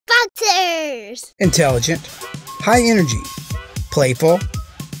boxers? Intelligent, high energy, playful,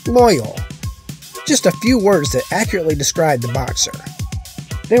 loyal. Just a few words that accurately describe the boxer.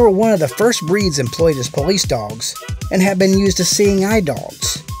 They were one of the first breeds employed as police dogs and have been used as seeing eye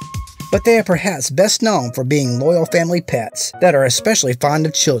dogs. But they are perhaps best known for being loyal family pets that are especially fond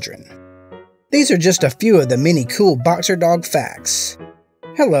of children. These are just a few of the many cool boxer dog facts.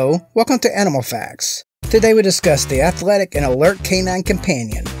 Hello, welcome to Animal Facts. Today we discuss the athletic and alert canine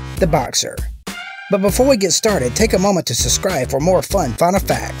companion, the boxer. But before we get started, take a moment to subscribe for more fun fauna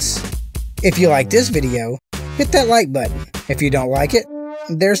facts. If you like this video, hit that like button. If you don't like it,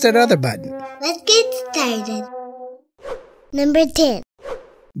 there's that other button. Let's get started. Number 10.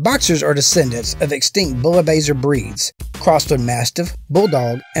 Boxers are descendants of extinct Bulldozer breeds, crossed with Mastiff,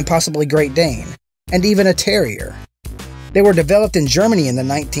 Bulldog, and possibly Great Dane, and even a Terrier. They were developed in Germany in the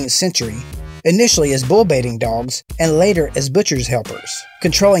 19th century, initially as bull baiting dogs and later as butcher's helpers,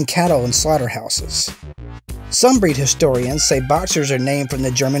 controlling cattle in slaughterhouses. Some breed historians say boxers are named from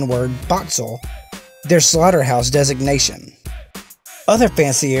the German word Boxel, their slaughterhouse designation. Other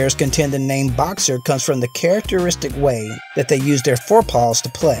fanciers contend the name boxer comes from the characteristic way that they use their forepaws to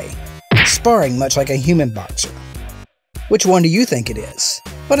play, sparring much like a human boxer. Which one do you think it is?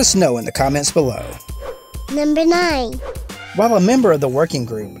 Let us know in the comments below. Number 9. While a member of the working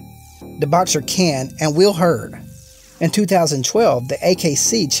group, the boxer can and will herd. In 2012, the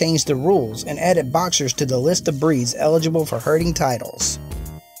AKC changed the rules and added boxers to the list of breeds eligible for herding titles.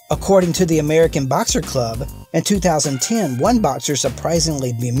 According to the American Boxer Club, in 2010, one boxer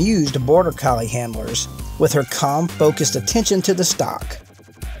surprisingly bemused border collie handlers with her calm, focused attention to the stock.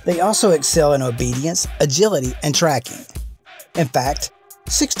 They also excel in obedience, agility, and tracking. In fact,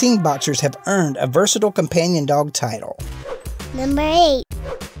 16 boxers have earned a versatile companion dog title. Number 8.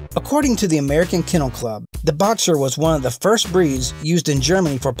 According to the American Kennel Club, the boxer was one of the first breeds used in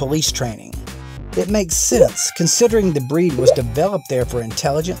Germany for police training. It makes sense considering the breed was developed there for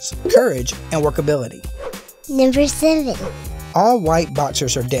intelligence, courage, and workability. Number 7. All white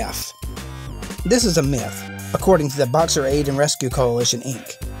boxers are deaf. This is a myth, according to the Boxer Aid and Rescue Coalition,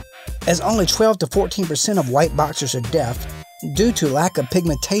 Inc., as only 12 to 14% of white boxers are deaf due to lack of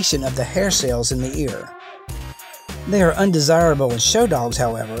pigmentation of the hair cells in the ear. They are undesirable in show dogs,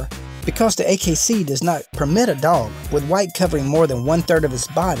 however, because the AKC does not permit a dog with white covering more than 1/3 of its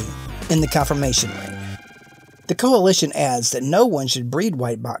body in the conformation ring. The coalition adds that no one should breed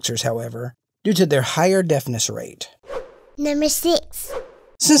white boxers, however, due to their higher deafness rate. Number 6.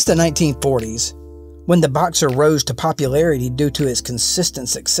 Since the 1940s, when the boxer rose to popularity due to its consistent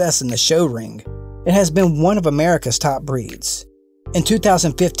success in the show ring, it has been one of America's top breeds. In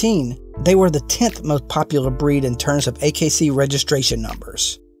 2015, they were the 10th most popular breed in terms of AKC registration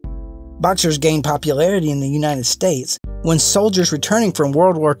numbers. Boxers gained popularity in the United States when soldiers returning from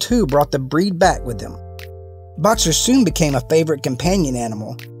World War II brought the breed back with them. Boxers soon became a favorite companion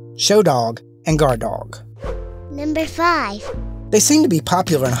animal, show dog, and guard dog. Number 5. They seem to be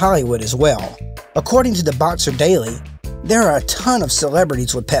popular in Hollywood as well. According to the Boxer Daily, there are a ton of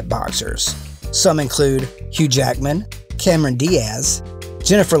celebrities with pet boxers. Some include Hugh Jackman, Cameron Diaz,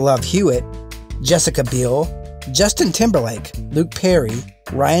 Jennifer Love Hewitt, Jessica Biel, Justin Timberlake, Luke Perry,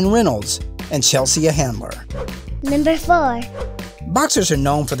 Ryan Reynolds, and Chelsea Handler. Number 4. Boxers are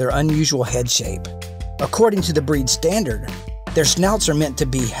known for their unusual head shape. According to the breed standard, their snouts are meant to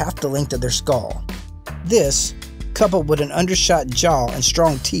be half the length of their skull. This, coupled with an undershot jaw and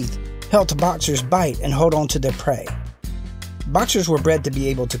strong teeth, helped boxers bite and hold on to their prey. Boxers were bred to be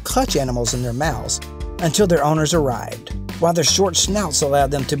able to clutch animals in their mouths until their owners arrived, while their short snouts allowed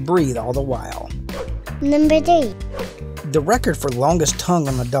them to breathe all the while. Number 3. The record for longest tongue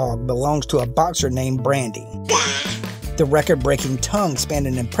on a dog belongs to a boxer named Brandy. The record-breaking tongue spanned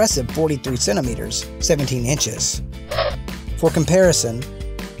an impressive 43 centimeters, 17 inches. For comparison,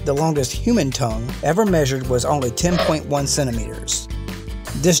 the longest human tongue ever measured was only 10.1 centimeters.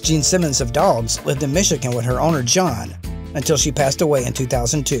 This Jean Simmons of dogs lived in Michigan with her owner John until she passed away in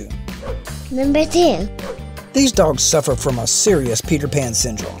 2002. Number 2. These dogs suffer from a serious Peter Pan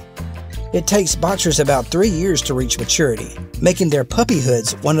syndrome. It takes boxers about 3 years to reach maturity, making their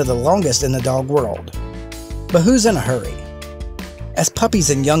puppyhoods one of the longest in the dog world. But who's in a hurry? As puppies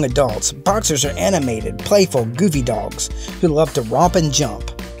and young adults, boxers are animated, playful, goofy dogs who love to romp and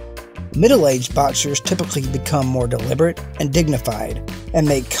jump. Middle-aged boxers typically become more deliberate and dignified and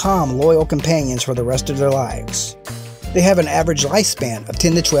make calm, loyal companions for the rest of their lives. They have an average lifespan of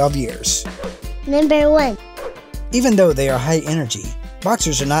 10 to 12 years. Number 1. Even though they are high energy,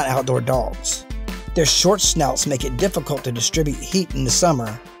 boxers are not outdoor dogs. Their short snouts make it difficult to distribute heat in the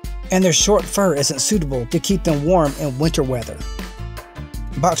summer, and their short fur isn't suitable to keep them warm in winter weather.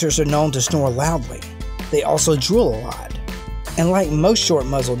 Boxers are known to snore loudly. They also drool a lot. And like most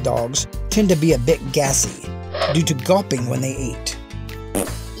short-muzzled dogs, tend to be a bit gassy due to gulping when they eat.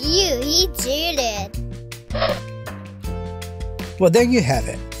 Ew, he cheated. Well, there you have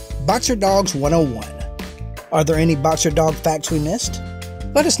it. Boxer Dogs 101. Are there any boxer dog facts we missed?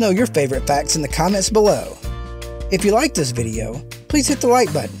 Let us know your favorite facts in the comments below. If you like this video, please hit the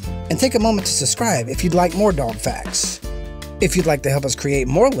like button and take a moment to subscribe if you'd like more dog facts. If you'd like to help us create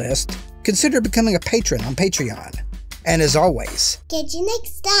more lists, consider becoming a patron on Patreon. And as always, Catch you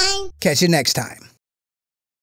next time. catch you next time.